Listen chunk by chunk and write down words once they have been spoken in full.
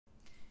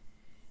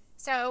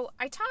So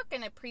I talked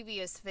in a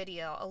previous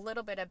video a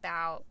little bit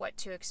about what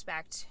to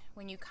expect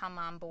when you come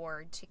on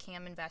board to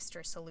CAM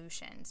Investor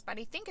Solutions, but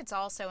I think it's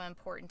also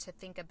important to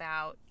think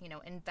about,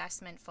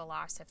 investment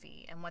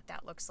philosophy and what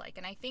that looks like.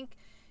 And I think,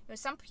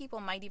 some people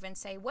might even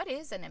say, what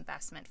is an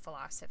investment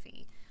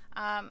philosophy?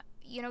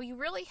 You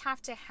really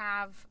have to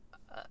have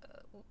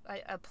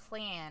a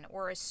plan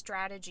or a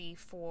strategy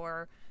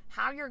for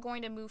how you're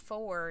going to move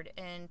forward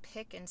and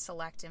pick and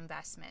select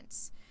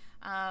investments.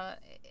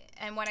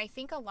 And what I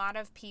think a lot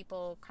of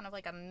people, kind of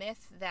like a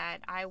myth that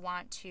I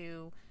want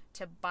to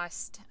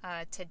bust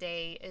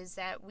today, is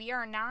that we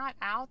are not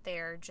out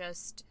there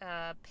just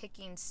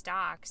picking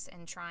stocks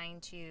and trying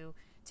to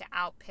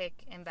outpick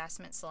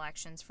investment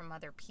selections from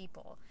other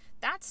people.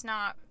 That's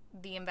not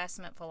the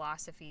investment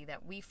philosophy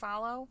that we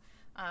follow.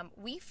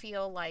 We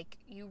feel like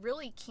you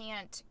really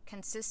can't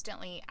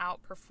consistently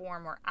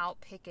outperform or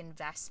outpick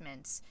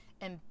investments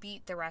and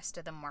beat the rest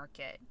of the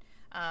market.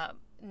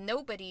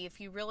 Nobody,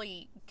 if you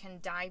really can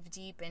dive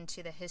deep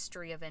into the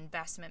history of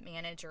investment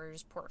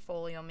managers,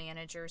 portfolio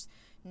managers,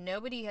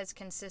 nobody has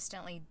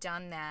consistently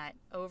done that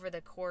over the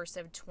course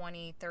of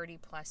 20, 30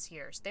 plus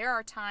years. There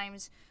are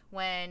times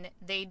when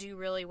they do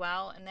really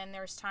well, and then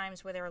there's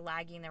times where they're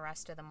lagging the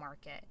rest of the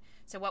market.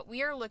 So what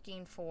we are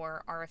looking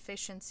for are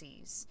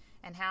efficiencies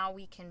and how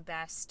we can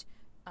best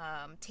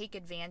take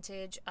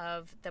advantage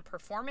of the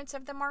performance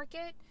of the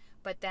market,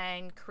 but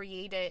then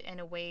create it in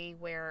a way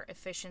where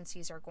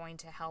efficiencies are going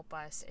to help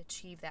us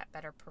achieve that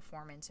better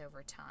performance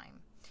over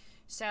time.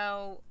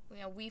 So,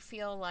 we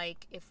feel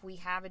like if we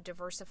have a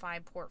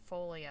diversified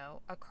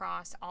portfolio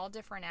across all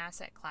different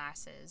asset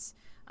classes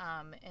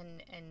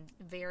and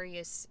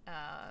various,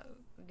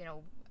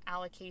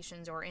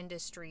 allocations or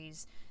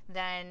industries,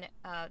 then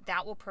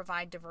that will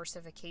provide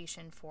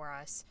diversification for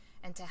us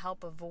and to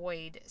help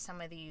avoid some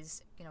of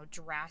these,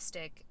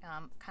 drastic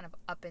kind of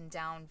up and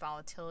down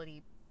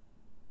volatility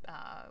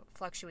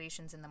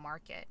fluctuations in the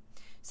market.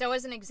 So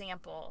as an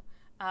example,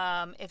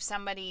 if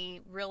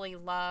somebody really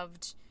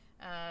loved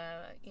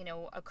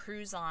a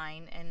cruise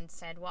line and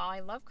said, well, I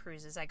love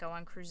cruises, I go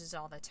on cruises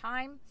all the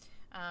time,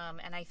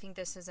 and I think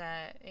this is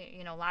a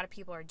lot of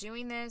people are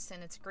doing this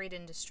and it's a great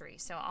industry,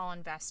 so I'll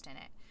invest in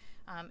it.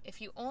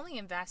 If you only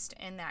invest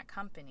in that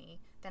company,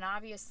 then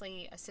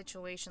obviously a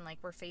situation like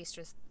we're faced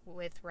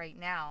with right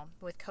now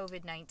with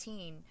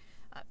COVID-19,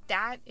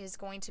 that is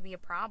going to be a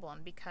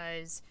problem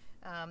because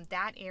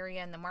that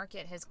area in the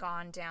market has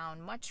gone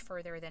down much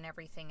further than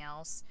everything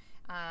else.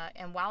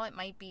 And while it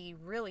might be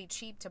really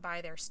cheap to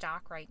buy their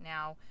stock right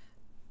now,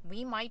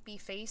 we might be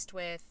faced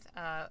with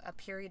a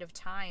period of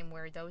time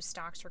where those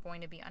stocks are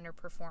going to be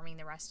underperforming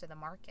the rest of the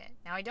market.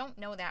 Now, I don't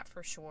know that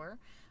for sure,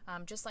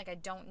 just like I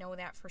don't know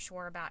that for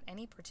sure about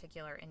any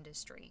particular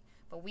industry.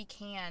 But we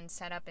can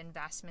set up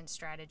investment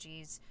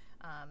strategies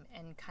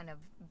and kind of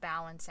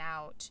balance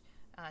out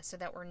so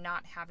that we're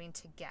not having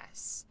to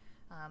guess.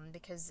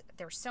 Because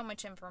there's so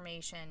much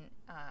information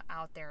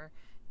out there.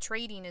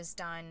 Trading is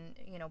done,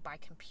 by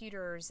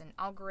computers and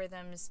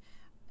algorithms.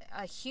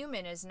 A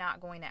human is not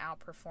going to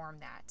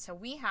outperform that. So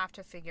we have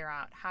to figure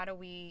out how do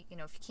we, if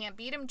you can't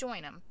beat them,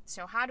 join them.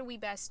 So how do we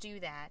best do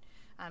that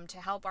to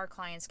help our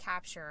clients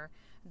capture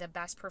the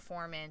best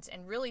performance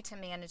and really to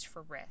manage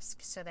for risk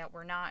so that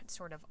we're not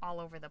sort of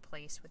all over the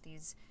place with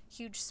these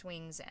huge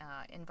swings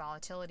in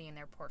volatility in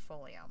their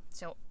portfolio.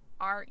 So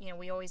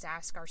we always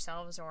ask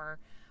ourselves or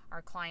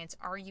our clients,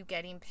 are you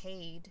getting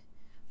paid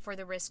for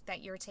the risk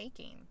that you're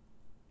taking?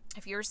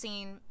 If you're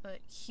seeing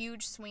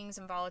huge swings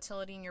in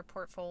volatility in your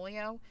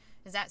portfolio,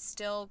 is that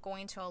still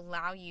going to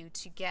allow you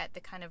to get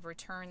the kind of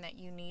return that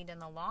you need in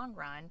the long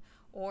run?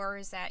 Or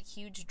is that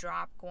huge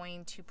drop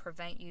going to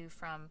prevent you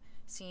from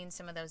seeing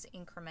some of those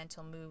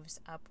incremental moves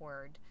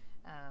upward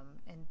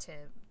and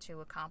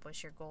to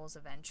accomplish your goals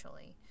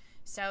eventually?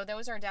 So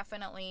those are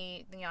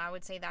definitely, I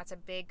would say that's a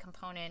big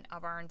component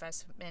of our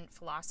investment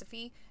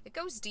philosophy. It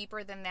goes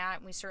deeper than that,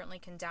 and we certainly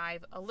can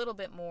dive a little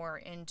bit more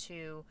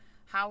into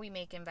how we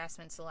make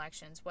investment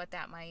selections, what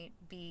that might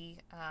be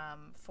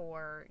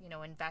for,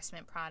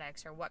 investment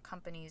products or what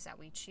companies that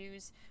we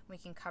choose. We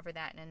can cover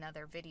that in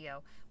another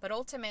video. But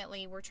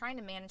ultimately, we're trying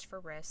to manage for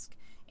risk,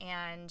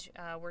 and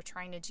we're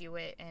trying to do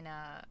it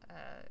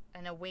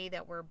in a way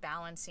that we're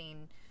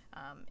balancing,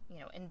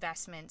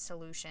 investment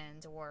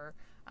solutions or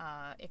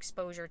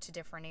exposure to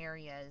different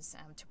areas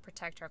to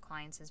protect our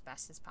clients as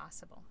best as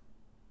possible.